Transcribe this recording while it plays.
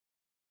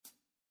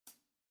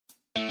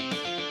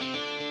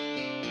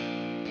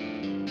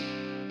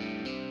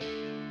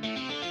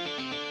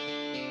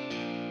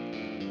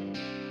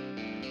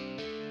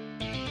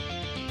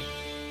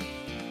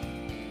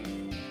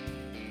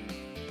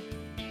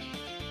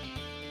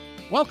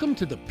Welcome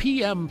to the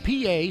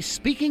PMPA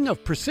Speaking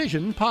of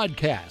Precision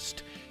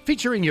podcast,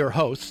 featuring your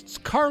hosts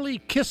Carly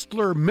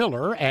Kistler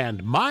Miller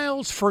and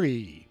Miles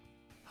Free.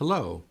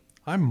 Hello,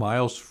 I'm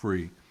Miles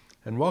Free,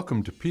 and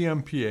welcome to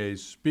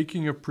PMPA's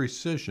Speaking of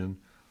Precision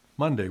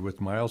Monday with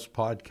Miles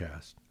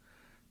podcast.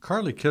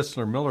 Carly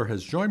Kistler Miller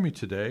has joined me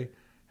today,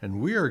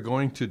 and we are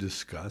going to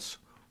discuss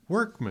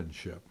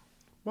workmanship.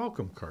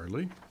 Welcome,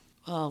 Carly.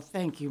 Well,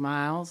 thank you,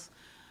 Miles.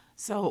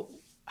 So,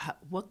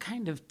 what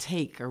kind of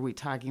take are we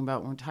talking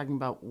about when we're talking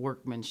about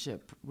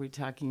workmanship? Are we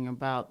talking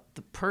about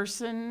the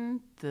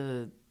person,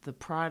 the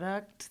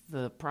product,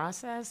 the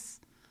process?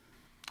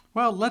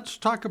 Well, let's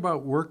talk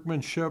about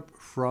workmanship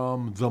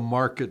from the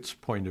market's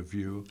point of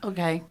view.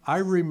 Okay. I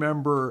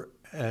remember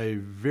a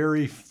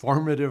very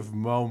formative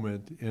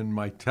moment in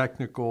my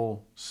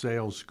technical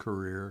sales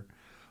career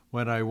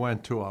when I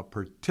went to a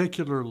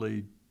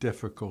particularly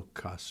difficult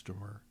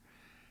customer.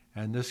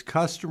 And this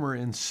customer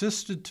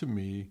insisted to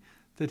me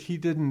that he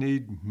didn't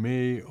need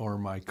me or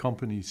my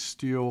company's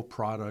steel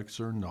products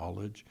or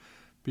knowledge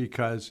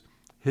because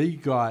he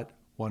got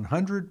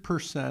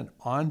 100%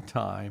 on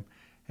time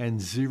and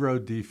zero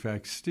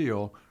defect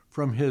steel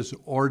from his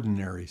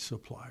ordinary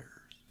suppliers.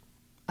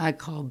 I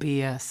call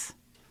BS.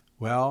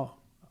 Well,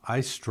 I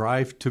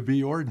strive to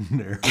be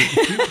ordinary.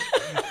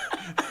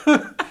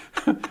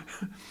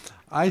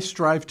 I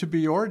strive to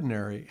be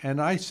ordinary.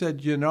 And I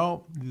said,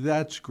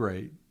 that's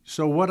great.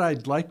 So what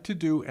I'd like to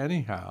do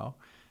anyhow,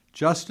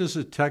 just as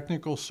a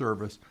technical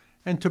service,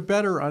 and to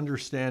better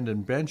understand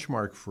and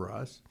benchmark for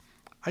us,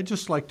 I'd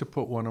just like to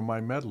put one of my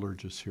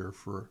metallurgists here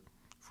for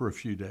a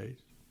few days.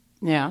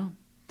 Yeah.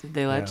 Did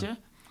they let you?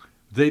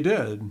 They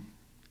did.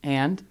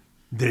 And?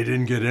 They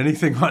didn't get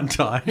anything on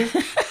time.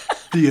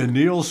 The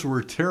anneals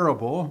were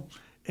terrible,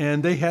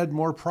 and they had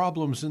more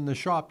problems in the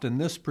shop than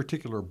this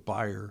particular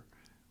buyer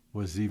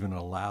was even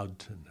allowed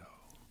to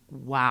know.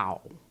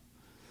 Wow.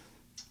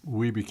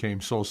 We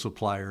became sole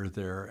supplier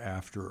there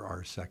after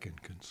our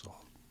second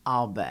consult.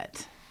 I'll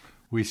bet.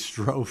 We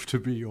strove to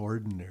be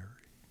ordinary.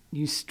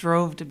 You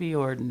strove to be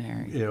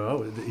ordinary.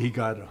 He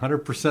got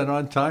 100%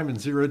 on time and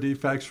zero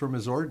defects from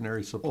his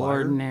ordinary supplier.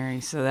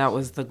 Ordinary, so that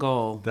was the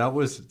goal. That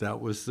was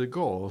the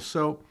goal.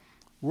 So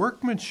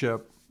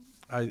workmanship,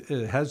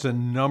 it has a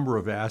number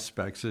of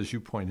aspects, as you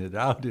pointed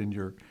out in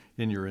your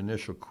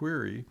initial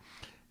query.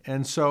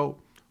 And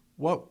so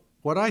what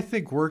I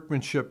think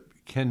workmanship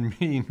can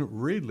mean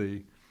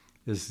really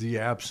is the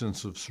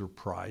absence of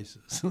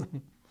surprises.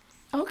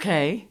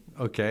 Okay.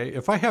 Okay.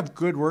 If I have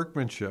good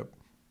workmanship,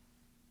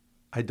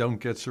 I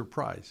don't get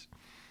surprised.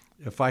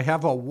 If I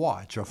have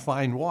a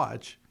fine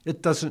watch,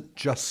 it doesn't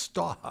just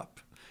stop.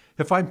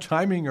 If I'm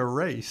timing a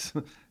race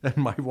and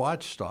my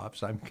watch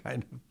stops, I'm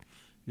kind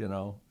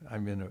of,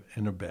 I'm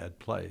in a bad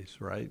place,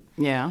 right?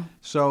 Yeah.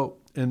 So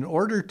in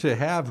order to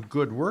have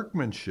good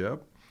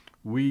workmanship,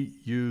 we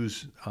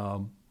use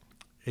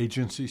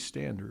agency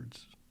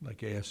standards like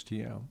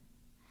ASTM,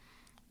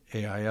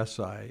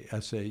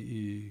 AISI,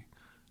 SAE,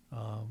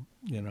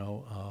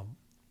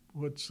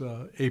 what's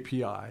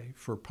API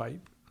for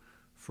pipe,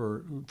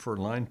 for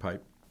line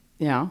pipe.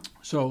 Yeah.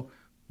 So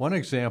one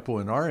example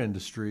in our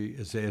industry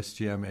is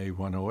ASTM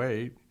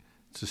A108.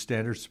 It's a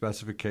standard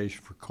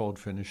specification for cold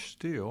finish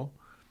steel,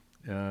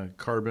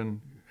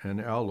 carbon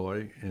and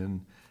alloy,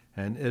 and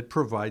it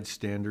provides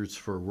standards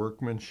for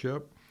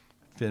workmanship,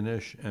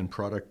 finish, and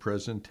product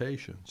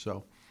presentation.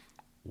 So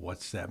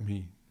what's that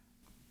mean?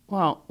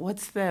 Well,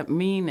 what's that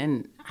mean,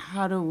 and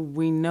how do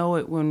we know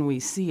it when we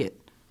see it?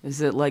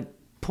 Is it like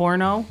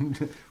porno?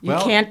 You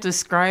can't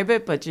describe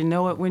it, but you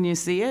know it when you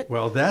see it?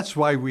 Well, that's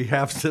why we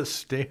have this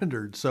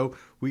standard. So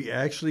we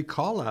actually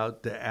call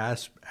out the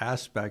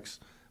aspects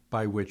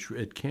by which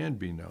it can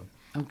be known.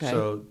 Okay.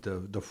 So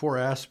the four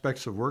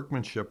aspects of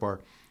workmanship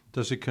are,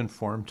 does it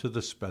conform to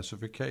the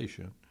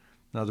specification?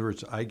 In other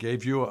words, I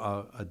gave you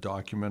a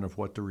document of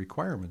what the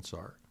requirements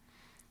are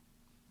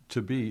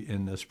to be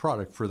in this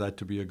product for that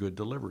to be a good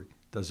delivery.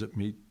 Does it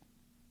meet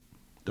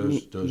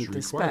those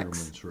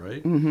requirements,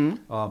 right? Mm-hmm.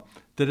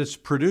 That it's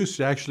produced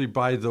actually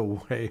by the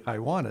way I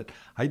want it.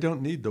 I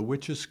don't need the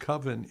witch's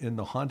coven in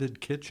the haunted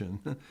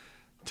kitchen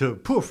to,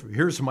 poof,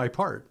 here's my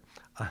part.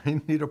 I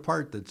need a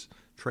part that's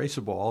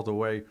traceable all the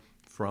way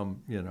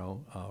from,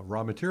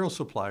 raw material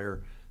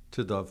supplier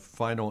to the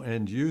final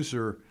end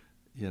user.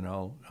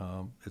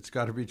 It's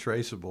got to be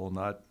traceable,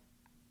 not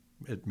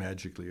it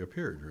magically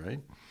appeared,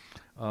 right?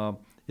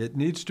 It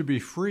needs to be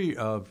free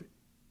of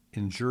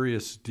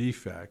injurious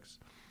defects.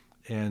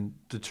 And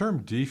the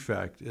term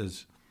defect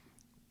is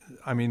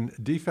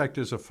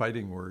a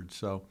fighting word.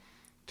 So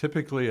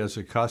typically as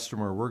a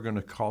customer, we're going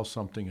to call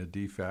something a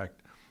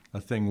defect. A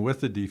thing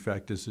with a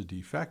defect is a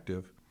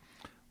defective.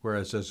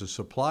 Whereas as a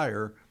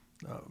supplier,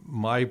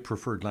 my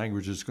preferred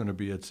language is going to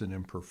be it's an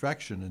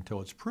imperfection until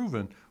it's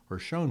proven or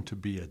shown to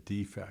be a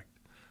defect.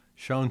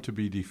 Shown to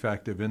be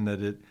defective in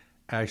that it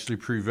actually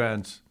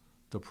prevents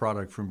the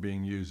product from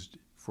being used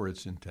for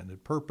its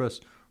intended purpose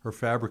or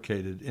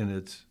fabricated in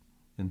its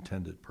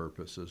intended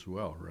purpose as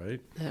well, right?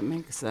 That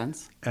makes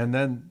sense. And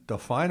then the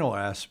final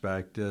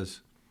aspect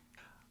is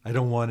I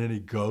don't want any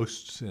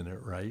ghosts in it,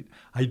 right?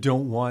 I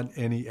don't want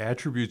any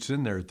attributes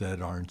in there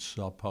that aren't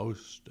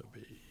supposed to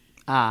be.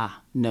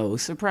 Ah, no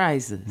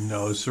surprises.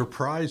 No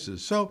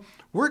surprises. So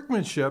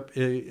workmanship,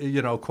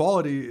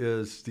 quality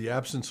is the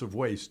absence of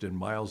waste in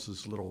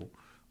Miles's little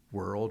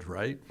world,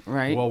 right?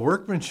 Right. Well,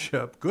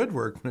 workmanship, good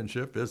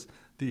workmanship, is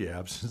the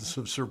absence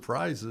of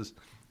surprises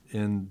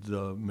in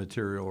the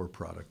material or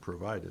product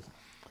provided.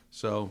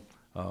 So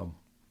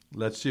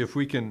let's see if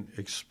we can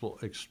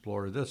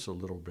explore this a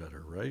little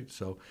better, right?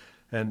 So,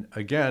 and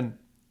again,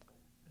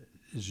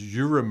 as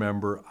you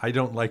remember, I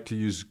don't like to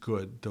use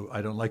good.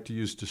 I don't like to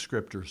use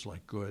descriptors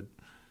like good.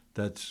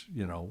 That's,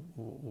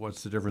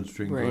 what's the difference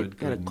between Right, good,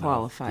 gotta good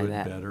qualify enough, good,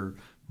 that. better,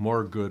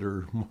 more good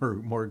or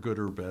more good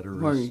or better?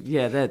 Or,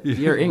 that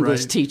your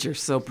English right?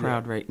 teacher's so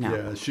proud right now.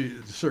 Yeah, she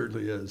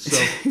certainly is.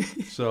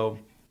 So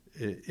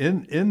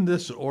in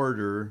this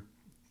order,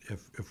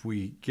 if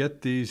we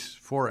get these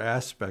four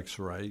aspects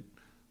right,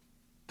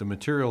 the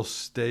material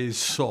stays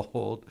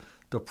sold,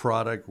 the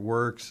product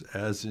works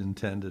as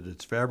intended,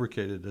 it's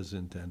fabricated as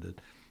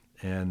intended,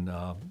 and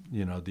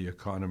the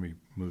economy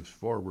moves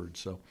forward.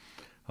 So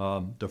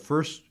the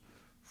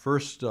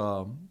first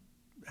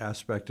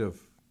aspect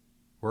of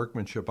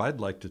workmanship I'd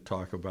like to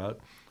talk about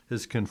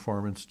is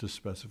conformance to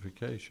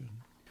specification.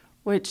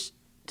 Which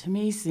to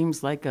me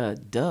seems like a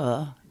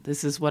duh.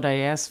 This is what I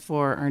asked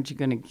for. Aren't you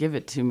going to give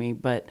it to me?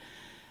 But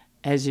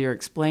as you're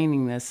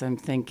explaining this, I'm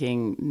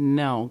thinking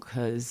no,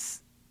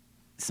 because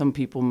some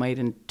people might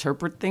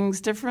interpret things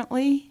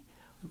differently.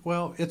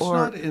 Well, it's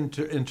not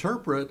to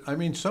interpret. I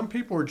mean, some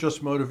people are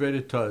just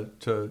motivated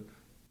to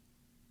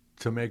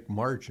make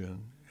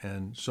margin,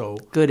 and so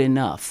Good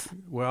enough.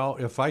 well,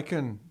 if I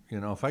can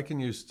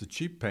use the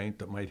cheap paint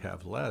that might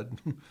have lead,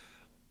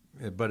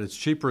 but it's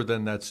cheaper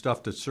than that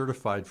stuff that's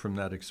certified from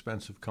that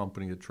expensive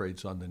company that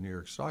trades on the New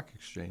York Stock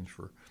Exchange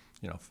for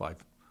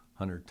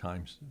 500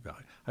 times the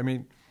value. I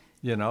mean,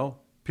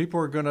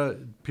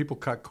 people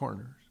cut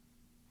corners.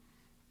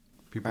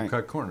 People Right.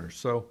 cut corners.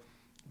 So,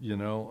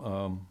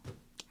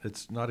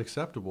 it's not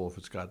acceptable if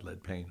it's got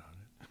lead paint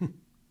on it.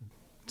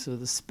 So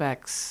the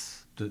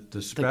specs, The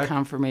the spec,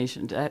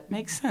 confirmation, that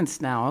makes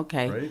sense now.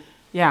 Okay. right?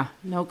 Yeah,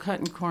 no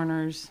cutting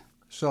corners.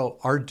 So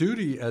our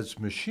duty as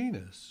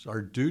machinists,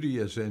 our duty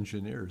as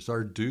engineers,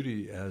 our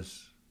duty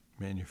as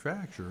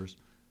manufacturers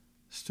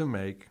is to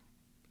make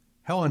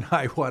hell and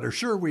high water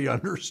sure we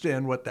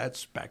understand what that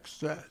spec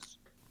says,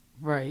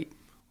 Right.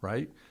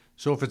 right?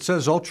 So if it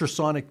says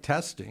ultrasonic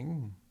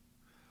testing,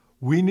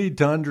 we need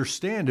to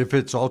understand if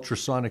it's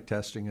ultrasonic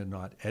testing and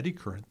not eddy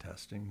current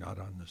testing, not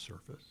on the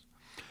surface.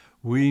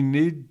 We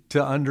need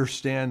to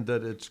understand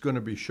that it's going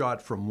to be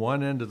shot from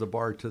one end of the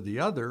bar to the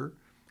other,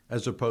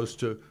 as opposed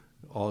to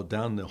all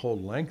down the whole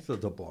length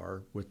of the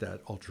bar with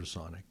that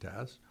ultrasonic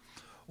test.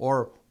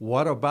 Or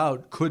what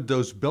about, could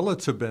those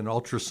billets have been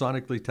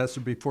ultrasonically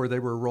tested before they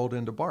were rolled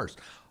into bars?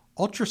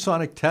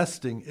 Ultrasonic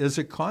testing is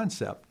a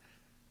concept.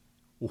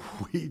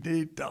 We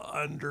need to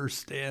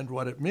understand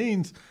what it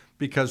means,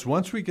 because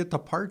once we get the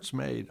parts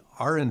made,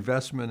 our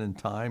investment in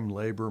time,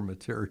 labor,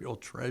 material,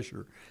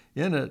 treasure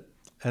in it,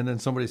 and then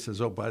somebody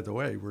says, oh, by the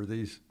way, were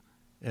these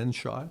end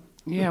shot?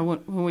 Yeah,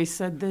 when we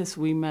said this,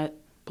 we met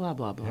blah,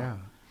 blah, blah. Yeah.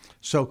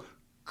 So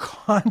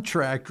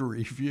contract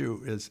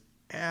review is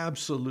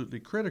absolutely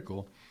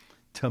critical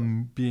to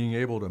being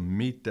able to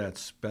meet that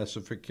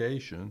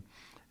specification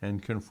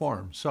and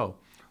conform. So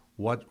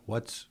what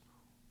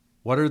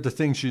are the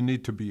things you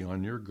need to be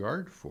on your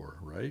guard for,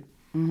 right?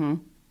 Mm-hmm.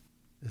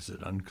 Is it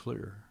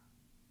unclear?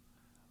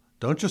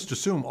 Don't just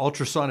assume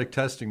ultrasonic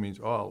testing means,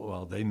 oh,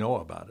 well, they know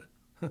about it.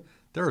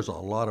 There's a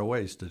lot of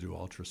ways to do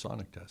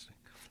ultrasonic testing.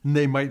 And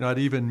they might not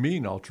even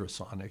mean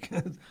ultrasonic.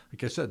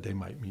 Like I said, they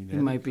might mean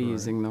You might be infrared.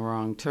 using the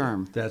wrong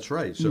term. That's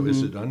right. So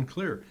is it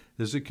unclear?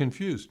 Is it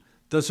confused?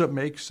 Does it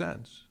make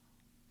sense?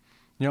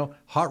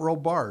 Hot roll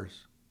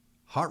bars.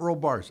 Hot roll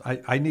bars.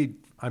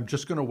 I'm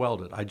just going to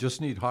weld it. I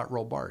just need hot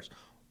roll bars.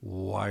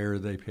 Why are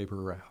they paper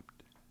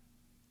wrapped?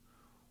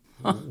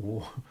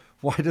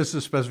 Why does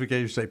the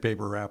specification say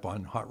paper wrap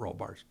on hot roll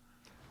bars?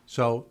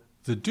 So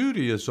the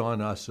duty is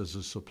on us as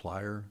a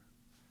supplier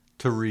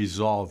to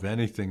resolve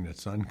anything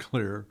that's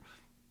unclear,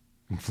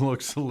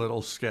 looks a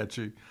little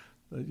sketchy,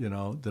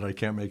 that I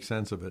can't make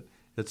sense of it.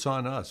 It's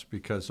on us,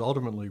 because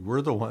ultimately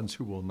we're the ones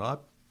who will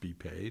not be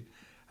paid,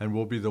 and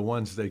we'll be the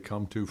ones they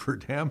come to for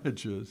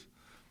damages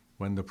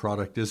when the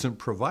product isn't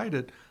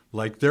provided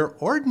like their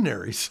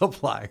ordinary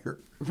supplier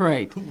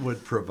Right.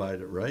 would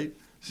provide it, right?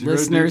 Zero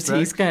Listeners, defects,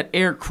 he's got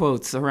air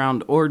quotes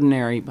around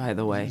ordinary, by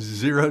the way.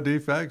 zero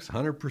defects,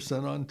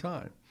 100% on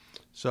time.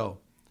 So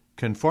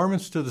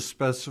conformance to the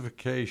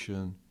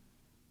specification,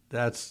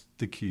 that's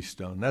the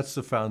keystone. That's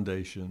the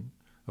foundation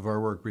of our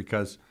work,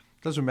 because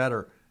it doesn't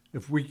matter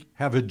if we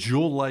have a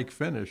jewel-like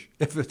finish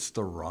if it's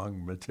the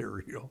wrong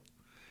material,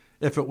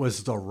 if it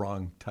was the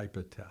wrong type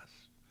of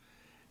test,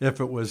 if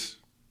it was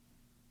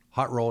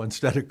hot roll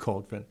instead of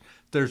cold finish.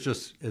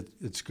 There's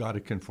it's got to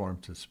conform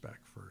to spec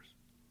first.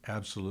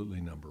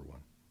 Absolutely number one.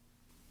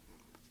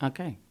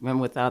 Okay.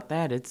 And without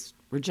that, it's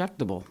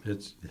rejectable.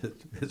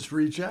 It's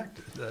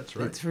rejected. That's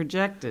right. It's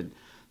rejected.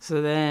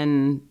 So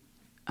then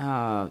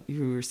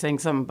you were saying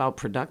something about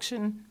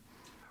production?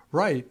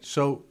 Right.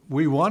 So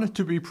we want it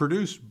to be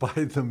produced by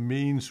the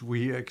means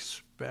we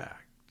expect.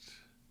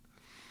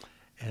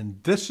 And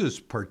this is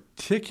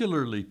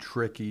particularly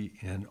tricky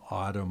in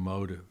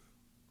automotive.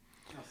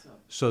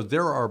 So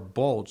there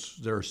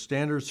are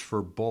standards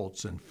for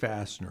bolts and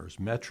fasteners,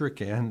 metric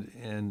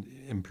and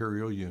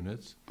imperial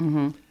units.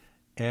 Mm-hmm.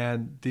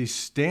 And these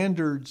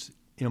standards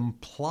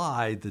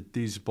imply that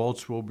these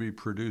bolts will be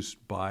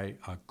produced by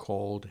a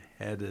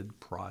cold-headed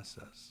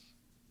process.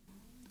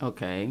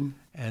 Okay.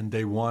 And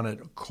they want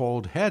it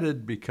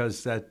cold-headed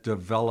because that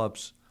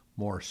develops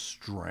more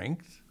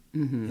strength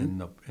in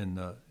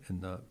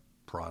the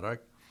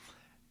product,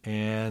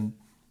 and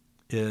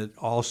it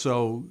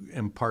also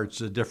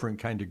imparts a different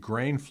kind of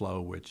grain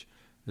flow, which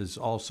is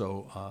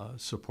also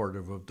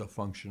supportive of the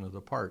function of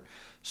the part.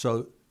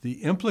 So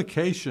the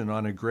implication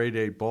on a grade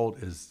 8 bolt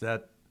is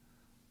that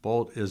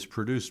bolt is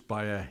produced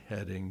by a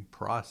heading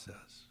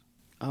process.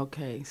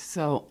 Okay,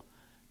 so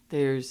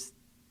there's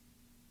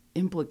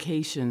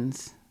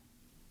implications.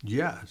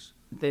 Yes.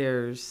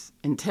 There's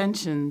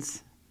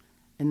intentions,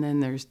 and then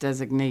there's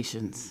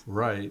designations.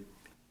 Right.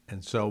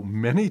 And so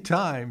many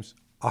times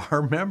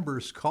our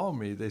members call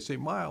me. They say,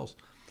 Miles,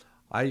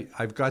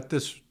 I've got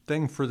this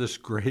thing for this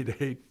grade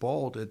 8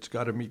 bolt. It's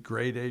got to meet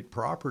grade 8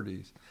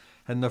 properties.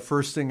 And the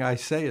first thing I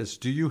say is,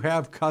 do you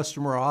have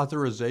customer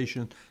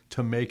authorization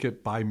to make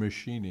it by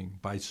machining,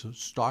 by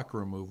stock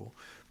removal?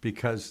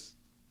 Because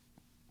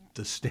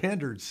the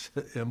standards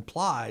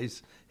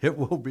implies it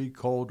will be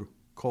cold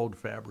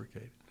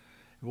fabricated.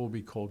 It will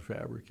be cold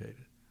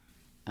fabricated.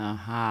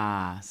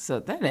 Aha. So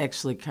that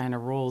actually kind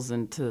of rolls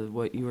into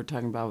what you were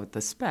talking about with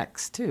the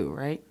specs too,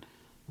 right?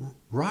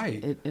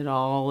 Right. It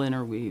all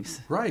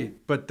interweaves. Right.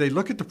 But they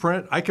look at the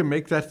print. I can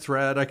make that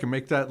thread. I can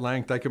make that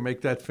length. I can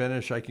make that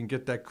finish. I can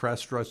get that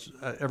crest rust.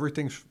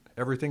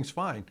 Everything's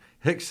fine,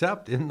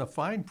 except in the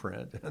fine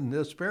print. In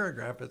this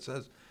paragraph, it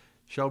says,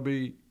 shall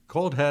be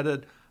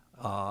cold-headed,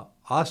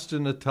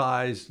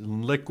 austenitized,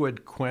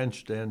 liquid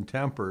quenched, and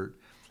tempered.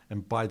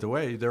 And by the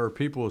way, there are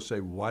people who say,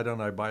 why don't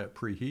I buy it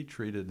preheat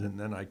treated, and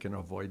then I can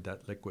avoid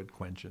that liquid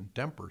quench and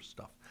temper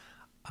stuff.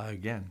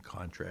 Again,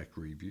 contract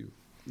review.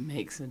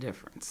 Makes a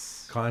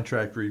difference.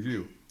 Contract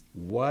review.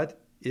 What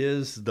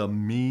is the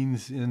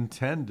means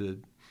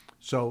intended?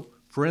 So,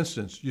 for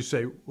instance, you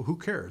say, who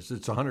cares?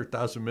 It's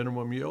 100,000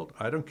 minimum yield.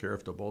 I don't care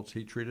if the bolt's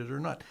heat treated or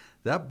not.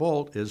 That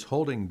bolt is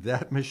holding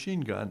that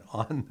machine gun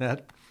on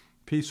that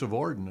piece of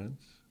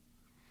ordnance.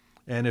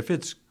 And if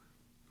it's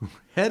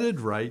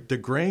headed right, the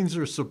grains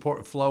are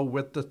flow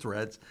with the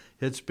threads.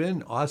 It's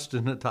been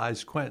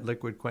austenitized,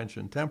 liquid quench,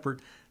 and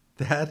tempered.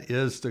 That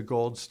is the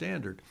gold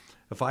standard.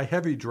 If I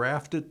heavy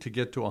draft it to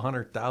get to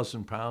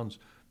 100,000 pounds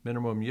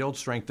minimum yield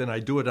strength, then I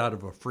do it out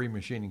of a free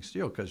machining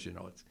steel because,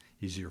 it's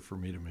easier for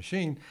me to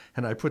machine.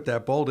 And I put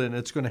that bolt in,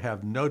 it's going to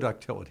have no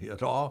ductility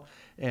at all,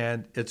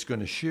 and it's going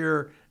to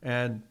shear,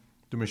 and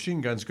the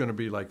machine gun's going to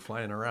be like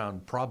flying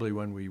around, probably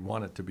when we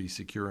want it to be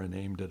secure and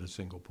aimed at a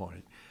single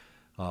point.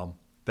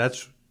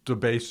 That's the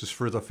basis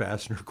for the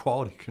Fastener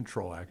Quality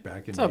Control Act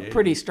back in the 80s. It's a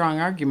pretty strong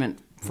argument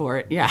for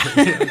it, yeah.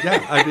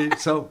 Yeah, I mean,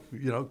 so,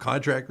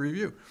 contract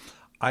review.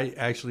 I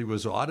actually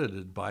was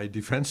audited by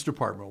Defense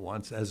Department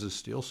once as a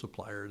steel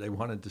supplier. They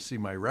wanted to see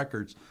my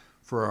records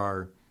for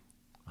our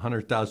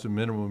 100,000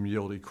 minimum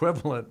yield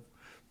equivalent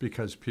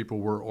because people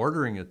were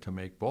ordering it to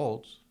make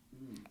bolts,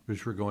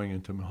 which were going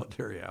into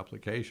military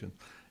application.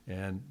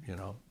 And,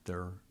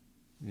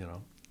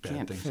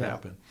 bad things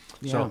happen.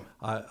 Yeah. So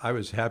I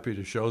was happy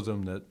to show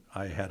them that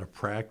I had a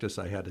practice,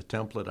 I had a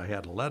template, I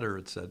had a letter.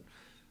 It said,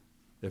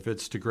 if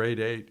it's to grade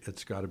 8,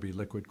 it's got to be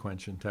liquid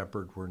quench and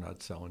tempered. We're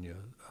not selling you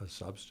a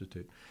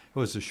substitute. It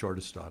was the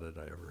shortest audit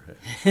I ever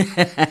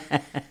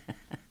had.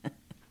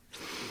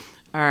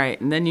 All right.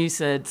 And then you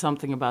said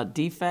something about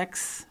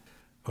defects.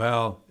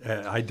 Well,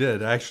 I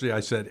did. Actually, I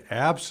said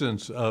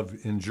absence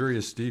of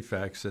injurious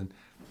defects. And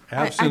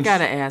absence. I got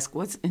to ask,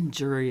 what's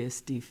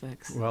injurious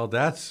defects? Well,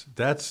 that's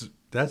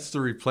the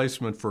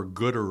replacement for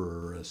good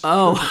errors.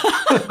 Oh,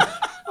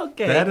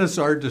 okay. That is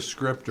our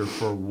descriptor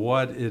for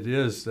what it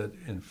is that,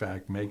 in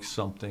fact, makes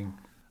something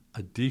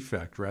a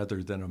defect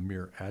rather than a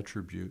mere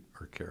attribute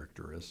or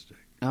characteristic.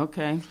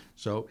 Okay.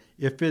 So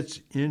if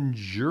it's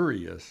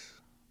injurious,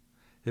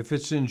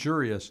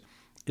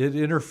 it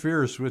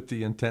interferes with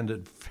the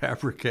intended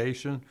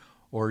fabrication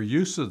or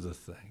use of the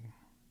thing.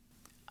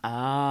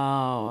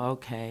 Oh,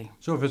 okay.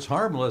 So if it's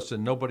harmless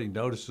and nobody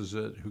notices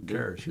it, who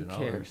cares? Who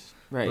cares?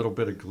 Right. A little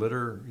bit of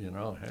glitter,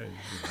 hey,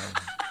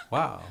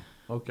 wow.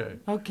 Okay.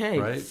 Okay.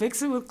 Right?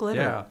 Fix it with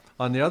glitter. Yeah.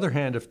 On the other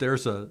hand, if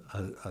there's a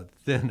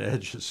thin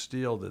edge of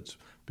steel that's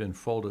been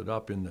folded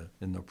up in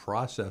the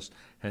process,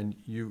 and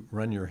you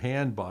run your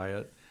hand by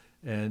it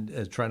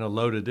and trying to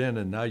load it in,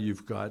 and now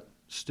you've got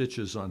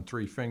stitches on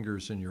 3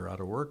 fingers and you're out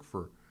of work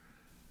for.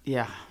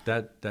 Yeah.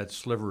 That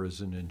sliver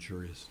is an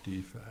injurious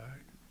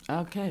defect.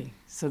 Okay,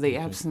 so the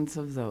absence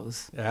of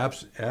those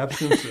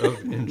Absence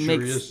of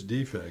injurious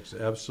defects,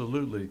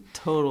 absolutely.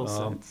 total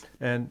sense.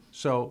 And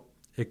so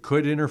it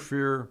could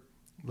interfere,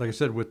 like I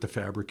said, with the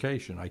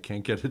fabrication. I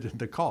can't get it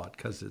into collet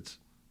because it's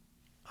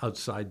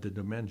outside the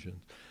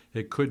dimensions.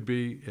 It could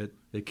be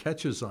it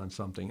catches on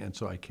something, and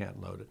so I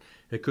can't load it.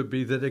 It could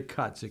be that it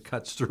cuts. It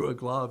cuts through a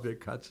glove. It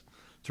cuts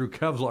through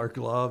Kevlar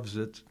gloves.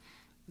 It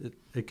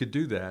could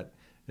do that.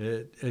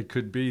 It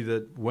could be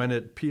that when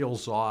it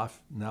peels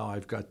off, now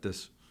I've got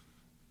this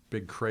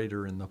big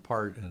crater in the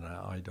part, and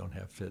now I don't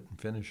have fit and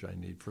finish I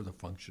need for the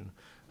function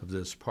of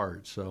this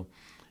part. So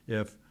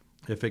if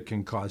it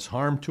can cause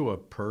harm to a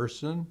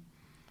person,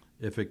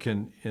 if it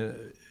can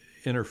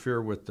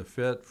interfere with the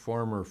fit,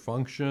 form, or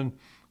function,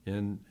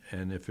 and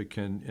if it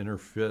can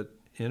interfere,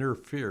 if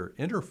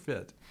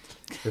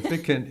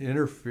it can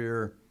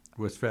interfere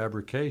with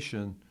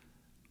fabrication,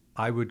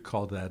 I would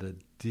call that a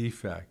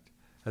defect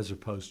as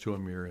opposed to a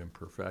mere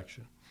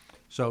imperfection.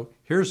 So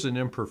here's an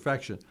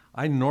imperfection.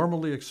 I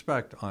normally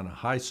expect on a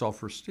high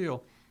sulfur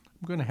steel,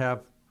 I'm going to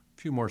have a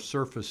few more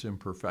surface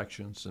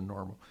imperfections than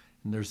normal.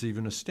 And there's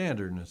even a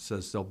standard, and it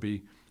says there'll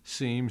be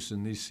seams,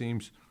 and these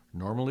seams are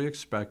normally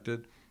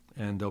expected,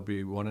 and there'll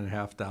be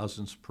 1.5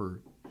 thousandths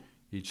per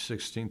each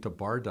 16th of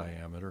bar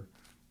diameter,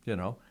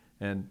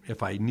 and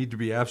if I need to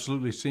be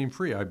absolutely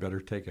seam-free, I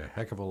better take a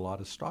heck of a lot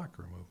of stock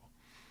removal.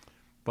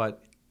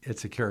 But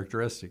it's a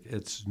characteristic.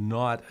 It's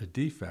not a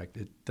defect.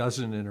 It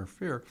doesn't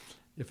interfere.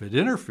 If it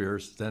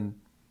interferes, then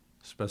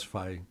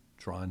specify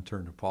draw and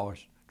turn to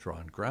polish, draw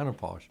and ground and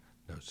polish,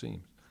 no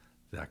seams.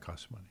 That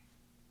costs money.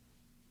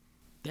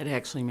 That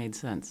actually made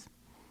sense.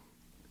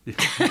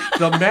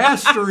 The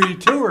mastery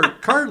tour,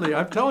 Carly,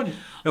 I'm telling you,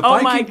 if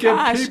I can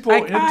get people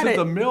into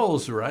the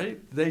mills, right,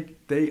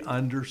 they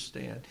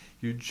understand.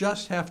 You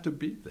just have to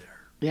be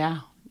there.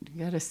 Yeah,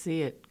 you got to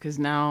see it, because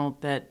now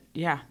that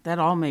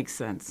all makes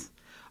sense.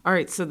 All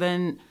right, so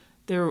then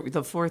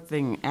the fourth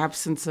thing,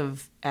 absence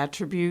of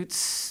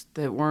attributes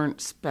that weren't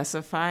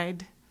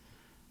specified.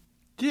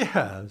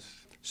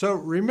 Yes. So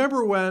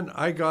remember when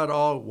I got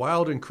all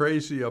wild and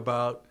crazy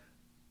about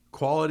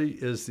quality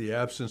is the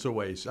absence of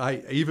waste?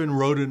 I even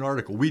wrote an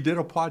article. We did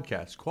a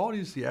podcast. Quality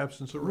is the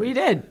absence of waste. We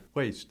did.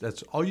 Waste.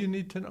 That's all you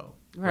need to know.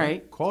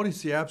 Right. Quality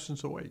is the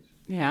absence of waste.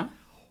 Yeah.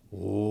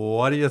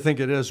 What do you think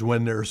it is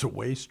when there's a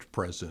waste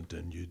present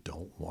and you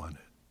don't want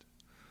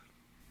it?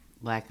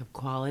 Lack of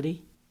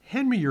quality.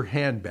 Hand me your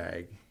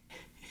handbag.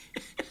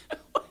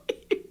 What are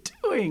you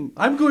doing?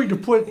 I'm going to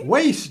put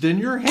waste in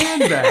your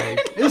handbag.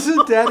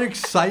 Isn't that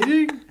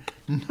exciting?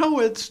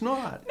 No, it's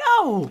not.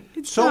 No,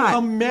 it's not. So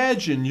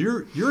imagine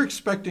you're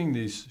expecting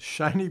these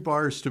shiny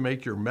bars to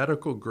make your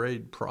medical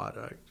grade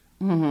product.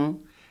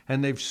 Mm-hmm.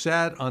 And they've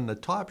sat on the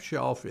top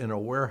shelf in a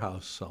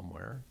warehouse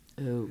somewhere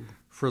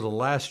for the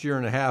last year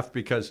and a half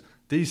because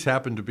these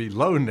happen to be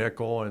low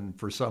nickel, and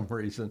for some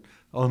reason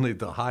only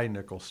the high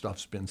nickel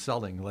stuff's been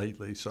selling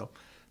lately. So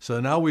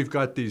now we've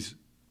got these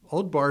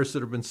old bars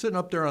that have been sitting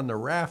up there on the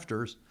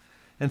rafters,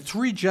 and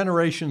 3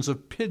 generations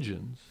of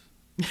pigeons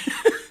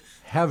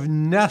have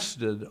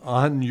nested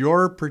on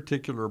your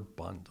particular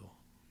bundle.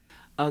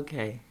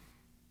 Okay.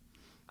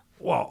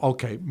 Well,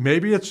 okay,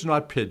 maybe it's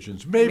not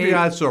pigeons. Maybe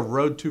that's a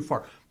road too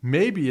far.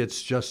 Maybe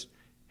it's just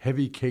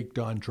heavy caked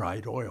on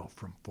dried oil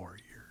from 4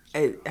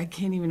 years. I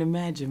can't even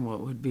imagine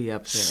what would be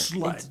up there.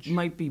 Sludge. It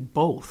might be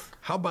both.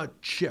 How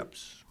about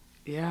chips?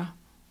 Yeah.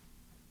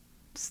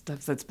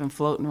 Stuff that's been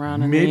floating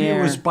around in Maybe the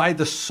air. it was by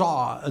the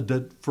saw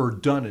for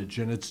dunnage,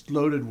 and it's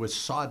loaded with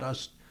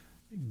sawdust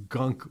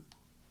gunk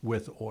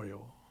with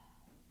oil.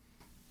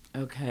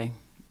 Okay.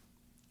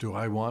 Do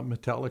I want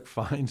metallic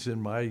fines in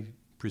my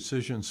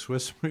precision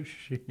Swiss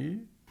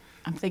machine?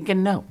 I'm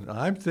thinking no.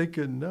 I'm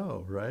thinking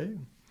no, right?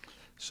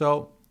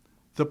 So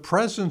the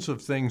presence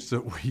of things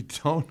that we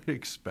don't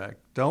expect,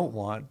 don't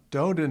want,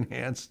 don't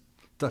enhance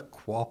the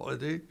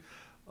quality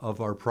of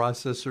our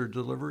processor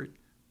delivery,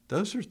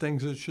 those are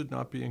things that should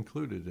not be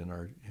included in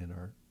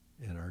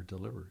our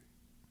delivery.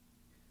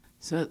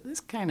 So this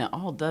kind of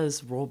all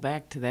does roll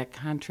back to that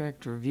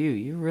contract review.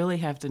 You really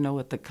have to know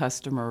what the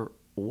customer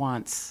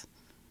wants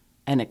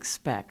and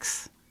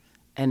expects.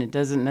 And it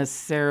doesn't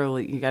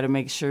necessarily, you got to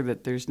make sure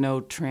that there's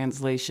no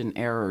translation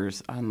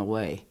errors on the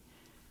way.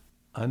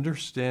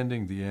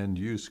 Understanding the end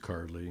use,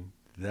 Carly,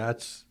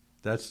 that's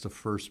the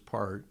first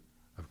part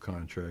of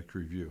contract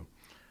review.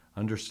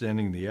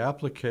 Understanding the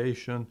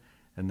application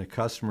and the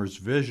customer's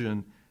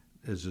vision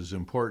is as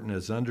important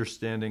as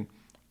understanding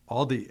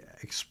all the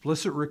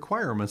explicit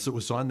requirements that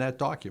was on that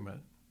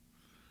document.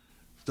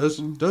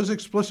 Those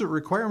explicit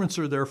requirements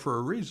are there for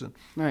a reason.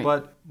 Right.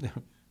 But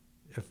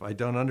if I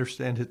don't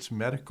understand it's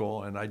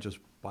medical and I just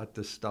bought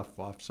this stuff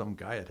off some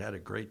guy that had a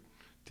great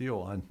deal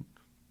on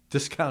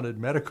discounted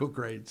medical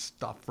grade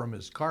stuff from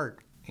his cart.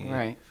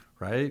 Right.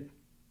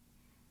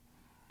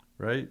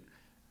 Right?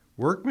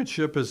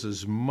 Workmanship is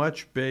as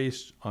much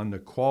based on the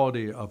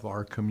quality of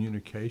our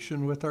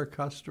communication with our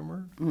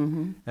customer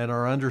and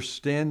our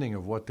understanding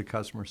of what the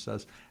customer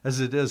says as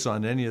it is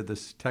on any of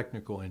this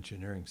technical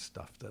engineering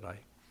stuff that I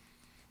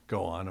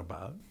go on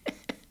about.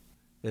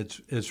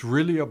 It's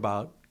really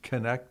about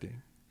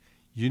connecting.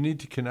 You need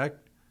to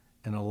connect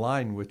and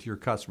align with your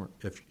customer.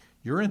 If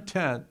your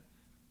intent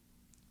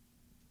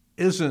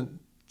isn't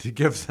to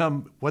give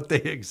them what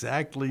they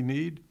exactly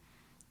need,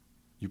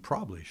 you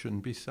probably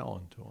shouldn't be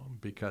selling to them,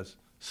 because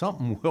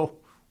something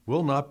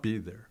will not be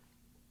there.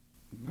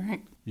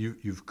 Right.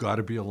 You've got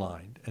to be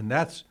aligned, and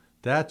that's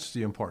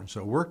the importance.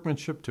 So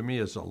workmanship to me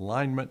is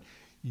alignment.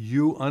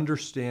 You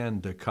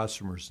understand the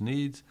customer's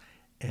needs,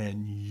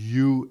 and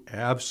you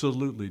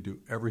absolutely do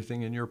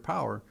everything in your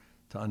power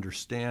to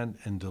understand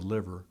and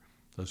deliver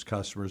those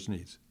customers'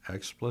 needs,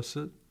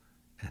 explicit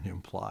and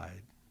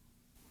implied.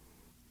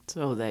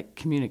 So that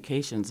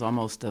communication is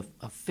almost a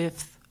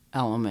fifth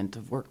element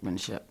of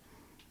workmanship.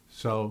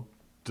 So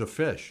the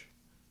fish.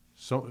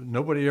 So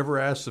nobody ever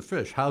asks the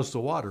fish, how's the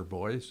water,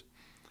 boys?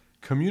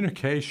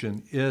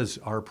 Communication is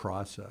our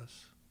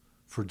process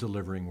for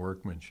delivering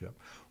workmanship.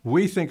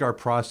 We think our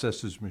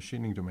process is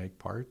machining to make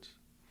parts,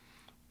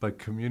 but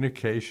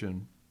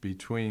communication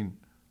between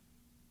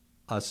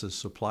us as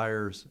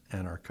suppliers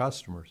and our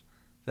customers,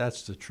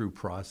 that's the true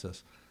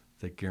process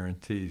that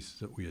guarantees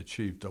that we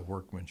achieve the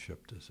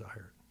workmanship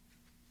desired.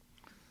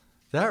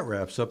 That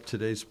wraps up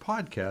today's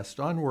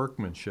podcast on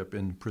workmanship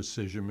in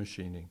precision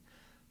machining.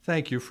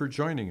 Thank you for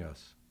joining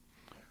us.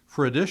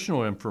 For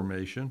additional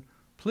information,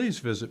 please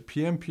visit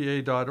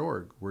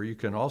pmpa.org, where you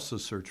can also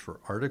search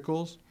for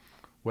articles,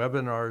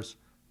 webinars,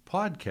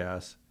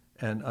 podcasts,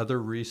 and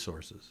other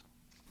resources.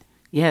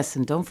 Yes,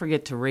 and don't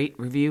forget to rate,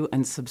 review,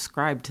 and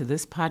subscribe to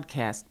this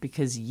podcast,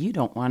 because you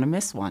don't want to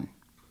miss one.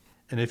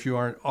 And if you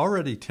aren't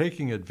already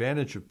taking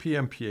advantage of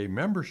PMPA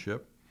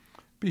membership,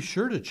 be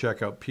sure to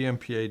check out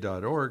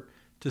pmpa.org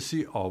to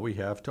see all we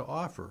have to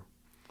offer.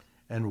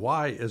 And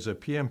why is a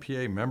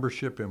PMPA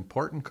membership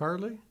important,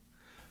 Carly?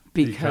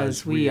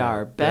 Because we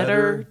are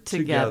better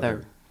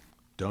together.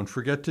 Don't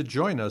forget to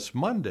join us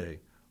Monday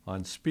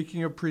on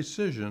Speaking of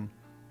Precision,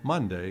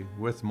 Monday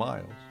with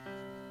Miles.